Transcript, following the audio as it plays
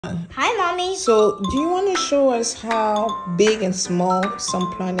Hi, Mommy. So, do you want to show us how big and small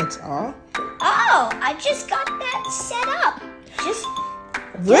some planets are? Oh, I just got that set up.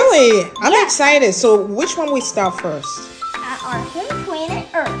 Really? I'm excited. So, which one we start first? At our home planet,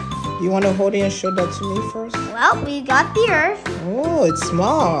 Earth. You want to hold it and show that to me first? Well, we got the Earth. Oh, it's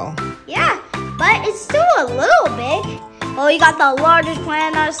small. Yeah, but it's still a little big. Oh, we got the largest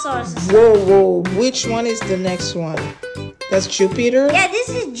planet in our solar system. Whoa. Which one is the next one? That's Jupiter? Yeah, this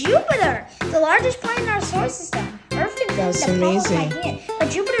is Jupiter, the largest planet in our solar system. Earth can fit in the palm of my hand, but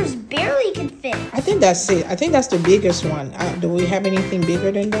Jupiter's barely can fit. I think that's it. I think that's the biggest one. Do we have anything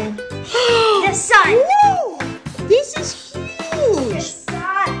bigger than that? The sun. Whoa! This is huge. The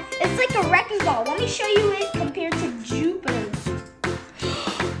sun. It's like a wrecking ball. Let me show you it compared to Jupiter.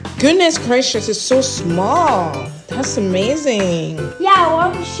 Goodness gracious, it's so small. That's amazing. Yeah, I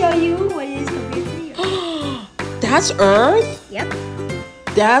want to show you what it is compared to the Earth. That's Earth? Yep.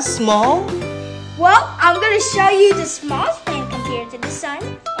 That's small? Well, I'm going to show you the smallest planet compared to the sun,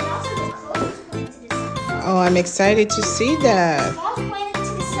 and also the closest planet to the sun. Oh, I'm excited to see The that. smallest planet to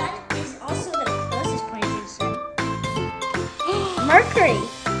the sun is also the closest planet to the sun. Mercury.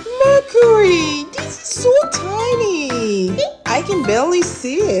 Mercury! This is so tiny. I can barely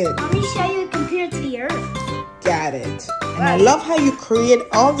see it. Let me show you it compared to the Earth. Got it. And I love how you create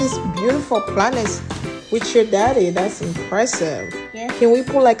all these beautiful planets with your daddy. That's impressive. Yeah. Can we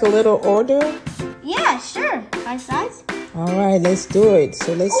put like a little order? Yeah, sure. My size. All right, let's do it.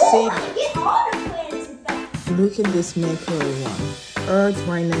 So let's see. I can get all the planets in fact. Look at this Mercury one. Earth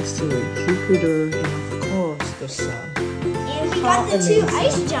right next to it. Jupiter and of course the sun. And we got the two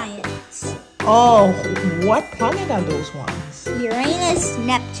ice giants. Oh, what planet are those ones? Uranus,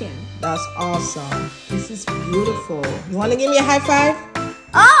 Neptune. That's awesome. This is beautiful. You want to give me a high five?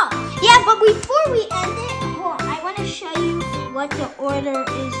 Oh, yeah, but before we end it, hold on, I want to show you what the order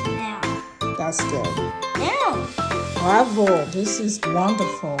is now. That's good. Now. Bravo. This is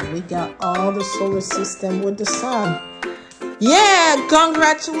wonderful. We got all the solar system with the sun. Yeah,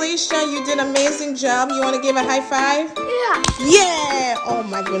 congratulations. You did an amazing job. You want to give a high five? Yeah. Yeah. Oh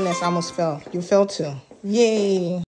my goodness, I almost fell. You fell too. Yay.